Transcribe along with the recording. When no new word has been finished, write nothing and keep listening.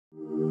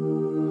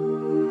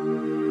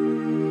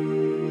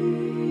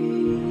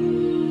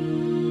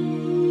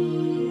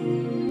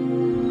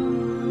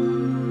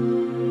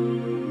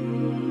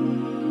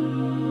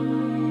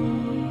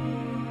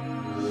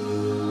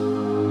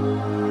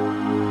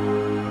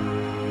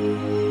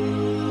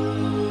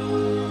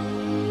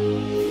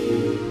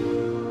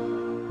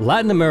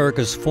Latin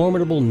America's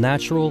formidable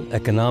natural,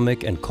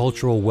 economic, and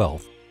cultural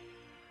wealth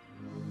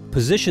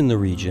position the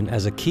region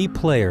as a key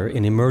player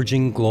in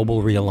emerging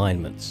global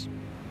realignments.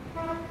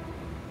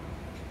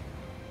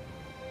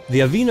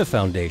 The Avina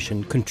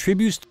Foundation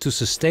contributes to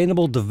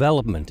sustainable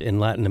development in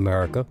Latin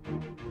America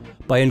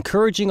by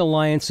encouraging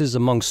alliances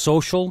among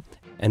social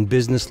and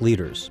business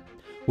leaders,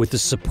 with the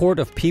support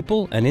of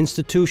people and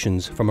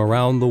institutions from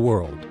around the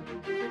world.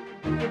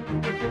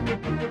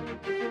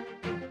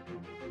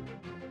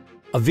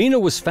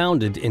 Avina was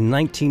founded in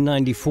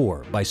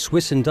 1994 by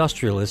Swiss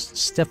industrialist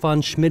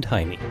Stefan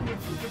Schmidheiny.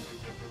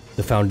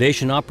 The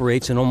foundation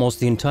operates in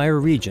almost the entire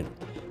region,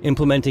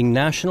 implementing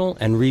national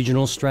and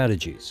regional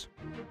strategies.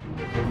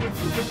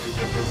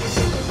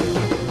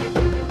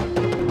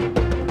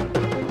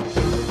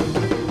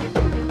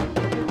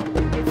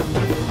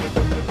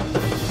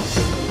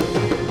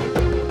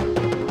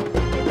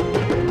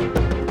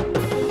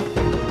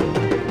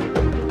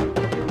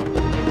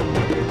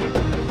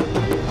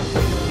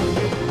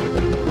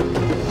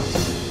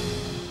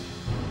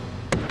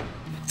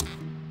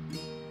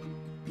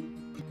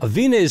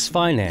 Avina is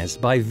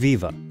financed by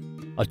Viva,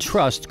 a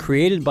trust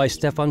created by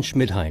Stefan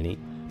Schmidheiny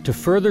to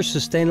further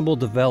sustainable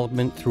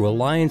development through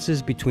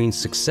alliances between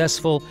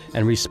successful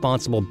and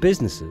responsible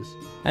businesses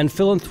and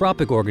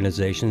philanthropic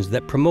organizations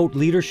that promote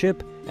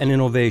leadership and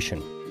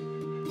innovation.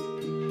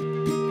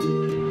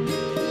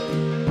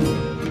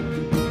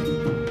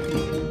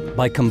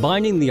 By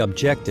combining the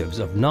objectives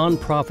of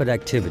nonprofit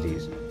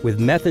activities with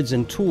methods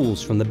and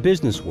tools from the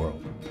business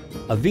world,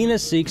 Avina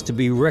seeks to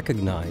be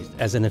recognized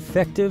as an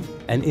effective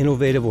and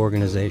innovative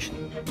organization.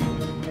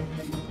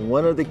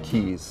 One of the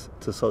keys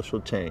to social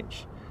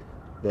change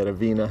that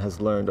Avina has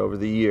learned over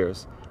the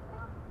years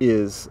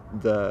is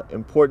the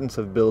importance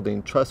of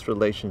building trust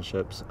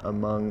relationships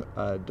among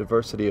a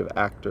diversity of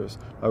actors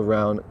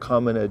around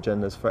common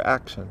agendas for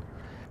action.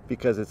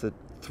 Because it's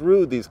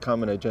through these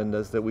common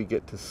agendas that we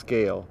get to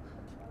scale,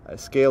 a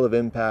scale of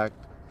impact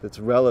that's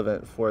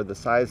relevant for the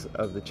size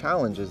of the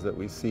challenges that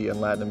we see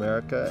in Latin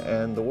America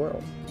and the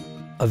world.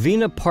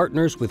 Avina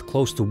partners with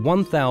close to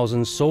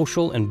 1,000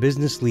 social and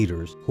business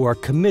leaders who are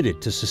committed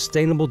to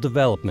sustainable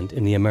development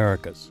in the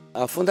Americas.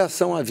 A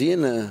Fundação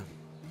Avina,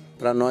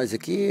 para nós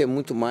aqui, é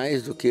muito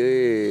mais do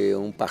que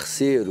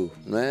parceiro,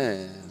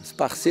 né? Os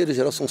parceiros, em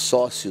geral, são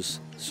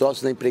sócios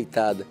da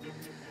empreitada.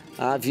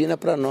 A Avina,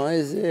 para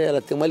nós, ela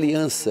tem uma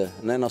aliança,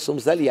 né? Nós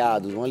somos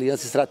aliados, uma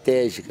aliança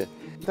estratégica.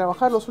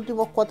 Trabajar los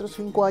últimos 4 o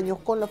 5 años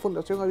con la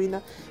Fundación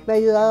Avina me ha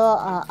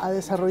ayudado a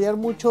desarrollar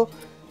mucho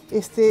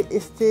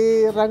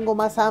este rango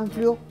más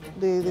amplio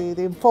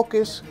de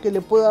enfoques que le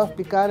puedo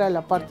aplicar a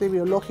la parte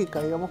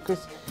biológica, digamos que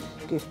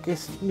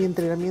es mi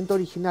entrenamiento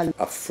original.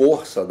 A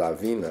força da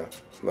Avina,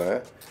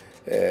 né,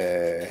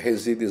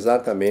 reside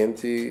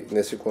exatamente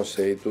nesse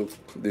conceito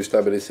de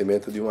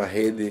estabelecimento de uma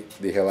rede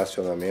de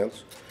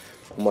relacionamentos,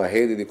 uma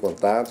rede de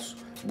contatos,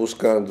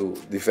 buscando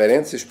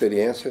diferentes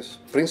experiências,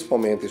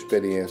 principalmente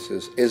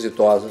experiências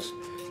exitosas,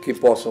 que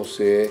possam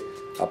ser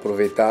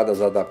aproveitadas,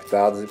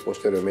 adaptadas e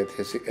posteriormente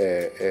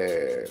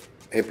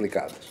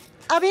replicadas.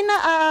 Avina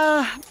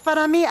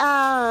para mí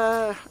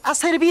ha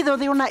servido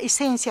de una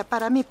esencia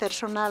para mí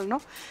personal,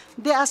 ¿no?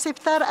 De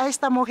aceptar a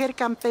esta mujer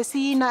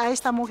campesina, a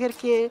esta mujer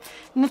que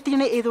no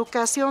tiene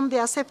educación,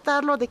 de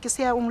aceptarlo, de que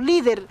sea un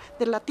líder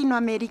de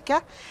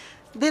Latinoamérica,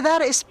 de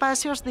dar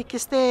espacios de que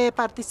esté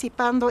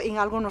participando en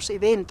algunos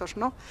eventos,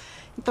 ¿no?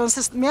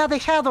 Entonces me ha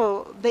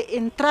dejado de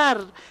entrar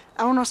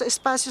a unos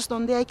espacios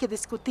donde hay que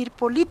discutir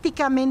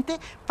políticamente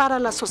para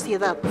la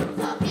sociedad.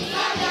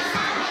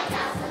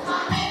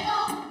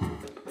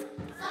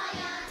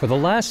 For the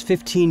last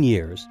 15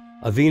 years,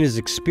 Avina's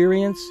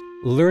experience,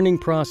 learning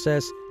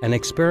process, and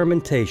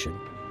experimentation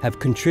have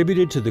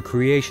contributed to the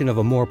creation of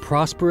a more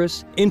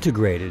prosperous,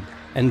 integrated,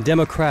 and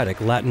democratic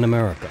Latin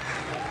America.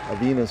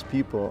 Avina's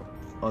people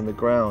on the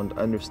ground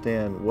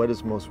understand what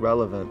is most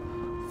relevant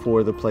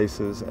for the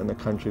places and the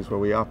countries where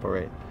we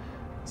operate.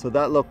 So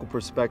that local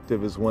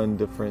perspective is one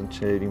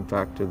differentiating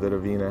factor that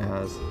Avina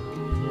has.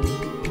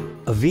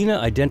 Avina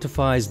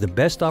identifies the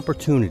best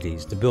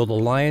opportunities to build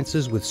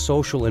alliances with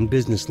social and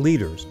business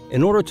leaders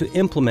in order to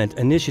implement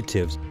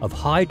initiatives of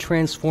high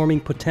transforming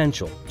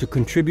potential to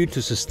contribute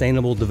to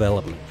sustainable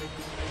development.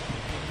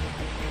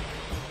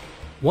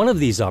 One of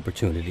these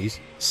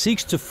opportunities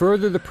seeks to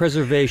further the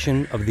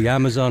preservation of the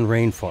Amazon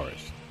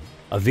rainforest.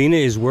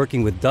 Avina is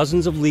working with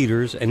dozens of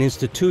leaders and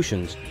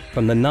institutions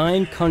from the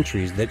 9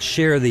 countries that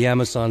share the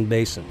Amazon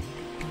basin.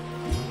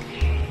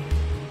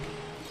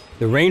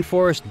 The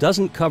rainforest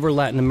doesn't cover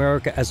Latin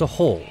America as a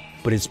whole,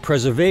 but its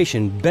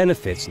preservation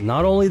benefits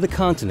not only the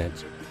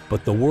continent,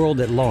 but the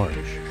world at large.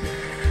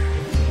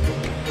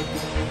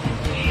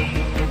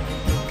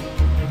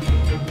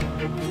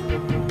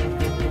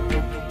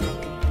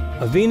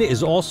 Avina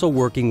is also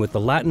working with the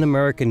Latin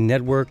American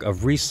network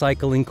of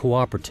recycling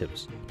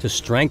cooperatives to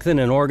strengthen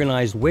and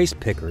organize waste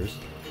pickers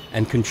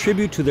and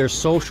contribute to their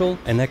social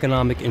and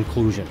economic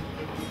inclusion.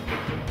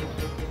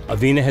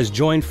 Avina has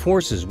joined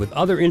forces with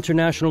other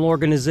international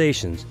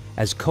organizations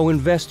as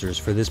co-investors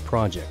for this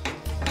project.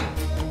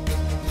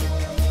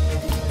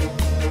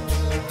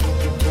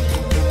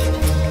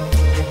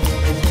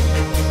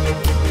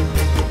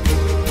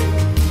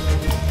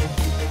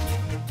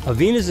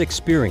 Avina's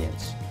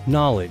experience,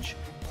 knowledge,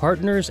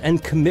 partners,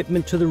 and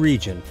commitment to the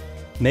region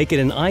make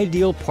it an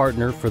ideal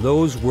partner for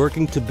those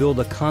working to build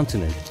a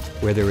continent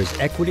where there is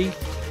equity,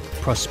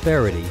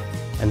 prosperity,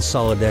 and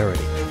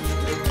solidarity.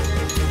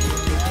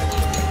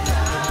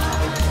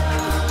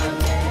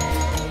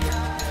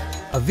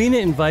 Avina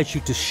invites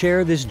you to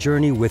share this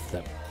journey with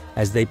them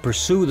as they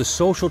pursue the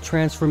social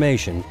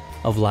transformation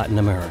of Latin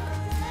America.